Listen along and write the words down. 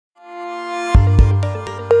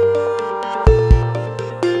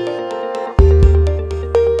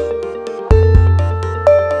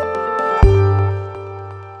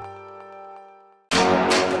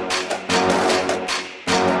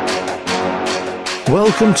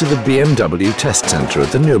Welcome to the BMW test center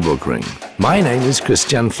at the Nürburgring. My name is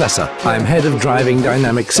Christian Flesser. I'm head of driving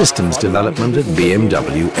dynamic systems development at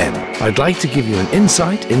BMW M. I'd like to give you an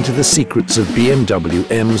insight into the secrets of BMW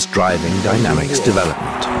M's driving dynamics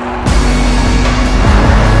development.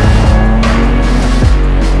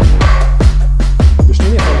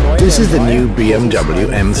 This is the new BMW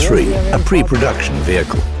M3, a pre-production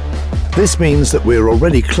vehicle. This means that we're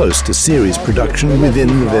already close to series production within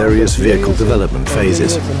the various vehicle development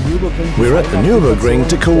phases. We're at the Nürburgring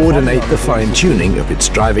to coordinate the fine-tuning of its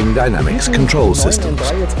driving dynamics control systems.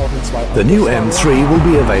 The new M3 will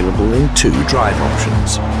be available in two drive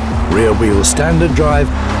options: rear-wheel standard drive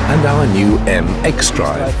and our new M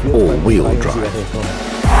xDrive all-wheel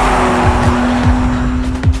drive.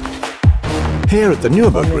 Here at the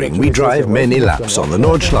Nürburgring, we drive many laps on the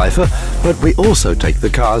Nordschleife, but we also take the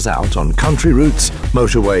cars out on country routes,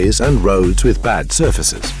 motorways and roads with bad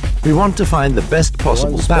surfaces. We want to find the best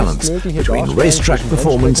possible balance between racetrack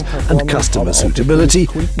performance and customer suitability,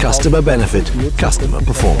 customer benefit, customer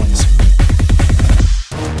performance.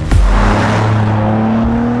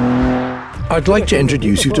 I'd like to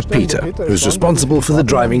introduce you to Peter, who's responsible for the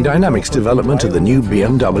driving dynamics development of the new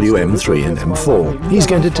BMW M3 and M4. He's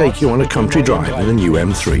going to take you on a country drive in the new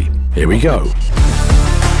M3. Here we go.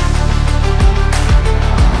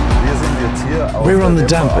 We're on the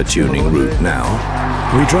damper tuning route now.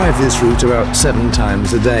 We drive this route about 7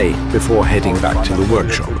 times a day before heading back to the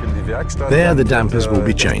workshop. There the dampers will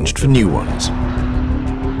be changed for new ones.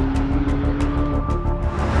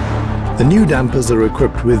 The new dampers are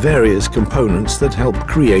equipped with various components that help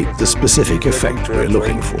create the specific effect we're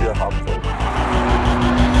looking for.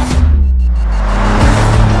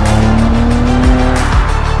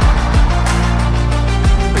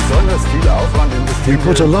 We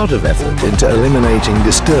put a lot of effort into eliminating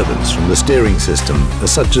disturbance from the steering system,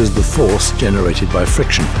 such as the force generated by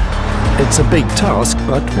friction. It's a big task,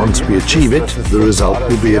 but once we achieve it, the result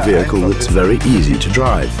will be a vehicle that's very easy to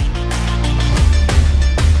drive.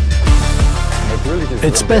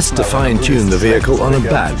 It's best to fine-tune the vehicle on a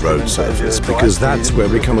bad road surface, because that's where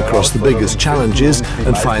we come across the biggest challenges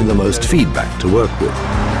and find the most feedback to work with.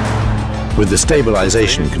 With the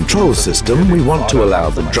stabilization control system, we want to allow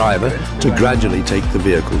the driver to gradually take the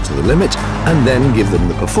vehicle to the limit and then give them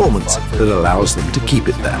the performance that allows them to keep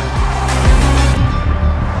it there.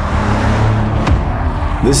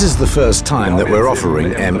 This is the first time that we're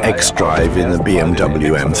offering M xDrive in the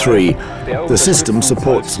BMW M3. The system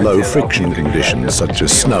supports low friction conditions such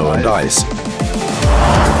as snow and ice,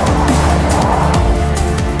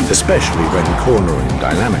 especially when cornering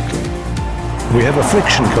dynamically. We have a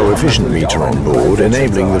friction coefficient meter on board,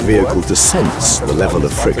 enabling the vehicle to sense the level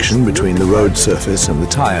of friction between the road surface and the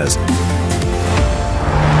tires.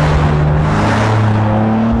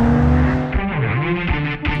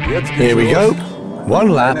 Here we go. 1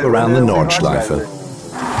 lap around the Nordschleife.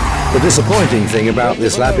 The disappointing thing about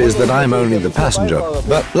this lap is that I'm only the passenger,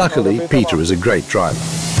 but luckily Peter is a great driver.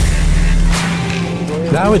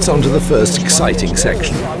 Now it's on to the first exciting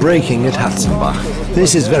section, braking at Hatzenbach.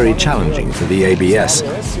 This is very challenging for the ABS.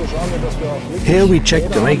 Here we check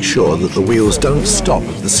to make sure that the wheels don't stop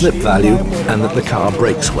at the slip value and that the car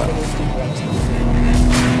brakes well.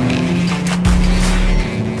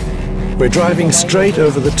 We're driving straight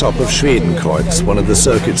over the top of Schwedenkreuz, one of the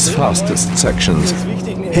circuit's fastest sections.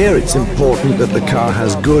 Here it's important that the car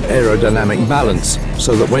has good aerodynamic balance,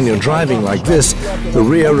 so that when you're driving like this, the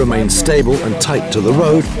rear remains stable and tight to the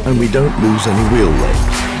road and we don't lose any wheel load.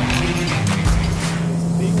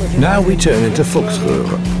 Now we turn into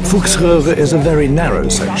Fuchsröhre. Fuchsröhre is a very narrow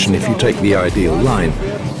section if you take the ideal line.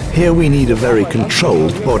 Here we need a very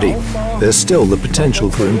controlled body. There's still the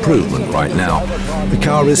potential for improvement right now. The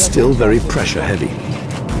car is still very pressure heavy.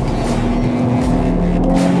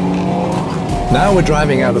 Now we're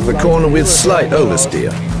driving out of the corner with slight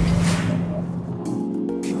oversteer.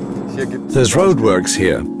 There's roadworks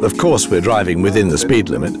here. Of course we're driving within the speed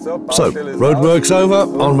limit. So, roadworks over,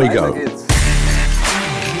 on we go.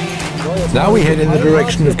 Now we head in the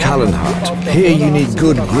direction of Kallenhardt. Here you need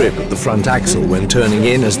good grip at the front axle when turning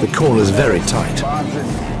in, as the corner's very tight.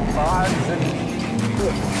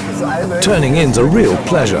 Turning in's a real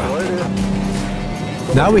pleasure.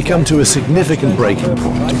 Now we come to a significant braking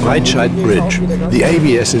point, Breitscheid Bridge. The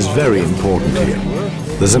ABS is very important here.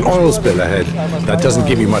 There's an oil spill ahead. That doesn't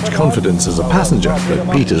give you much confidence as a passenger,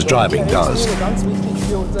 but Peter's driving does.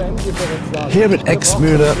 Here at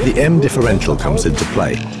Exmüller, the M differential comes into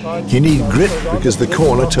play. You need grip because the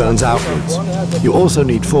corner turns outwards. You also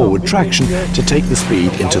need forward traction to take the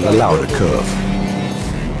speed into the Lauder curve.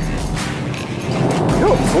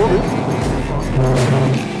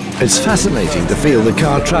 It's fascinating to feel the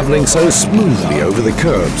car travelling so smoothly over the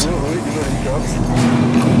curbs.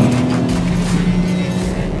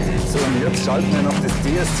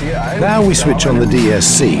 Now we switch on the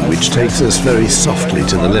DSC, which takes us very softly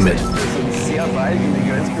to the limit.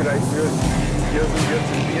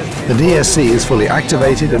 The DSC is fully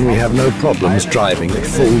activated and we have no problems driving at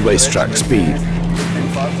full racetrack speed.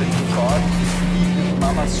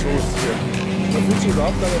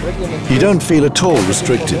 You don't feel at all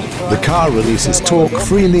restricted. The car releases torque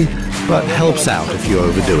freely, but helps out if you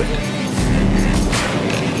overdo it.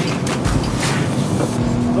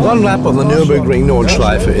 One lap on the Nürburgring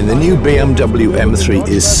Nordschleife in the new BMW M3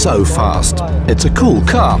 is so fast. It's a cool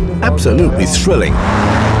car, absolutely thrilling.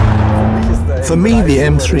 For me, the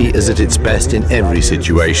M3 is at its best in every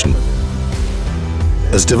situation.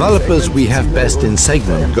 As developers, we have best in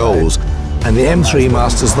segment goals, and the M3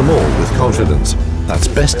 masters them all with confidence. That's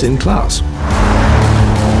best in class.